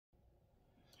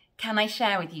can I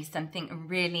share with you something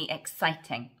really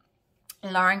exciting?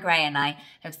 Lauren Gray and I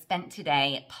have spent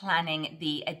today planning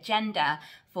the agenda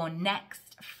for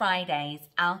next Friday's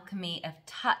Alchemy of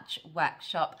Touch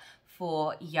workshop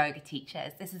for yoga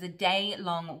teachers. This is a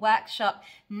day-long workshop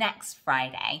next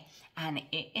Friday, and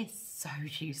it is so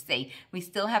juicy. We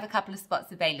still have a couple of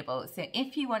spots available, so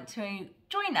if you want to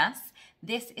join us,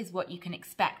 this is what you can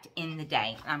expect in the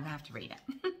day. I'm gonna have to read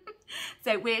it.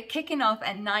 So we're kicking off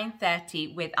at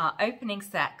 9:30 with our opening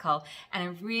circle and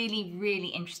a really, really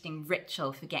interesting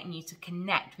ritual for getting you to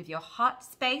connect with your heart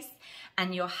space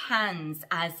and your hands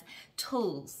as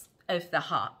tools of the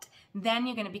heart. Then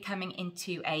you're going to be coming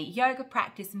into a yoga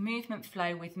practice movement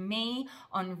flow with me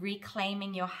on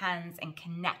reclaiming your hands and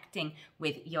connecting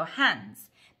with your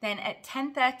hands. Then at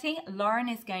 10:30, Lauren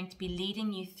is going to be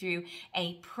leading you through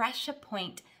a pressure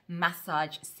point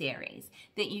massage series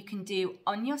that you can do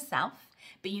on yourself,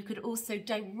 but you could also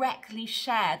directly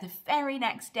share the very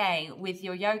next day with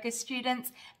your yoga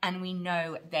students, and we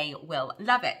know they will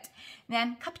love it.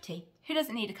 Then cup of tea. Who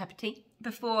doesn't need a cup of tea?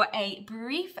 Before a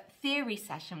brief theory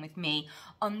session with me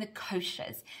on the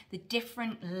koshas, the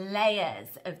different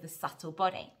layers of the subtle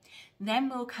body. Then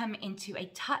we'll come into a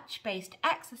touch-based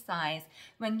exercise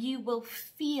when you will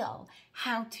feel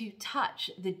how to touch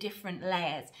the different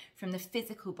layers from the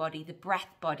physical body, the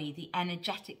breath body, the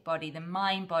energetic body, the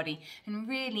mind body, and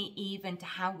really even to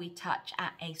how we touch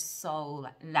at a soul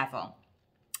level.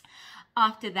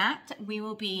 After that, we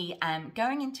will be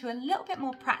going into a little bit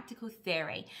more practical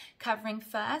theory, covering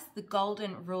first the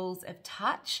golden rules of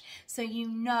touch, so you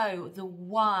know the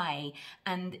why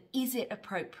and is it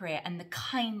appropriate and the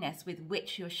kindness with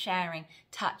which you're sharing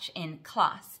touch in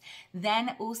class.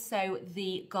 Then also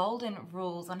the golden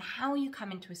rules on how you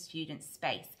come into a student's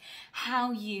space,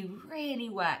 how you really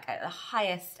work at the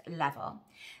highest level.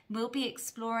 We'll be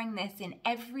exploring this in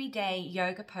everyday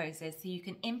yoga poses so you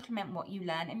can implement what you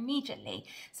learn immediately.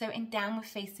 So in downward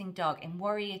facing dog, in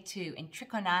warrior two, in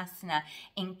trikonasana,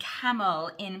 in camel,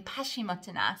 in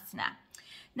paschimottanasana.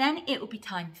 Then it will be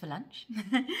time for lunch.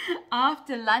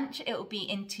 After lunch, it will be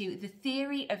into the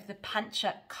theory of the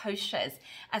pancha koshas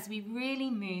as we really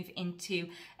move into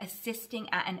assisting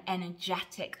at an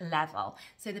energetic level.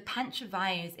 So the pancha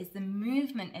vayus is the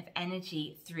movement of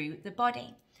energy through the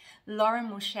body. Lauren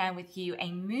will share with you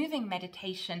a moving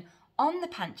meditation on the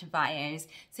Panchavayos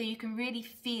so you can really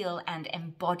feel and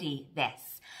embody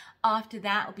this. After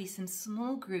that will be some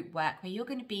small group work where you're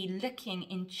going to be looking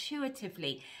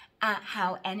intuitively at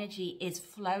how energy is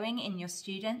flowing in your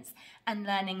students and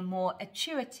learning more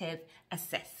intuitive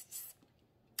assists.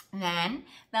 Then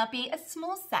there'll be a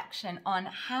small section on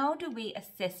how do we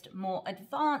assist more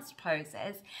advanced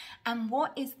poses and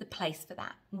what is the place for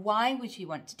that? Why would you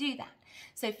want to do that?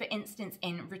 So for instance,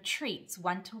 in retreats,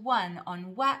 one-to-one,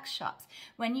 on workshops,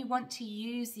 when you want to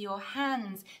use your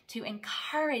hands to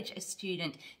encourage a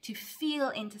student to feel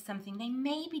into something they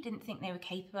maybe didn't think they were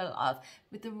capable of,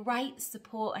 with the right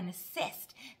support and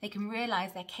assist, they can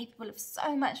realize they're capable of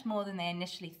so much more than they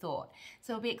initially thought.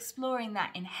 So we'll be exploring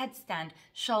that in headstand,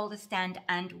 shoulder stand,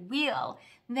 and wheel.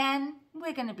 Then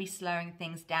we're going to be slowing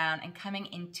things down and coming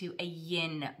into a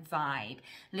yin vibe,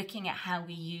 looking at how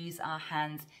we use our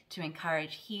hands to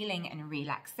encourage healing and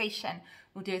relaxation.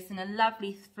 We'll do this in a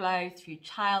lovely flow through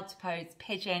child's pose,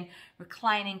 pigeon,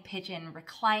 reclining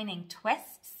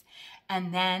twists.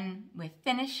 And then we're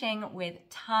finishing with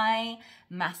Thai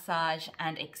massage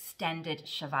and extended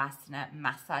Shavasana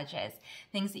massages,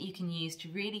 things that you can use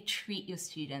to really treat your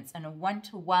students on a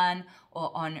one-to-one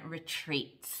or on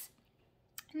retreats.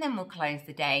 And then we'll close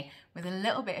the day with a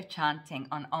little bit of chanting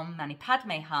on Om Mani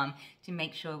Padme Hum to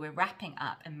make sure we're wrapping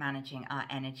up and managing our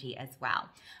energy as well.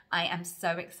 I am so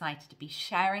excited to be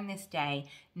sharing this day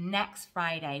next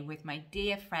Friday with my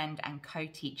dear friend and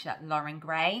co-teacher, Lauren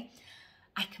Gray.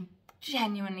 I can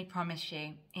genuinely promise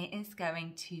you it is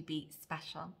going to be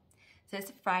special. So it's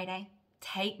a Friday.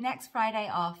 Take next Friday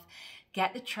off.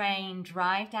 Get the train,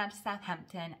 drive down to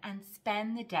Southampton and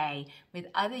spend the day with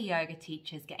other yoga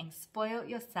teachers, getting spoiled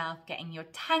yourself, getting your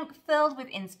tank filled with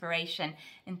inspiration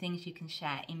and things you can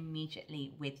share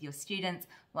immediately with your students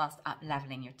whilst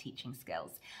up-leveling your teaching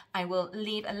skills. I will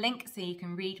leave a link so you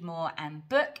can read more and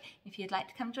book if you'd like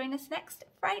to come join us next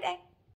Friday.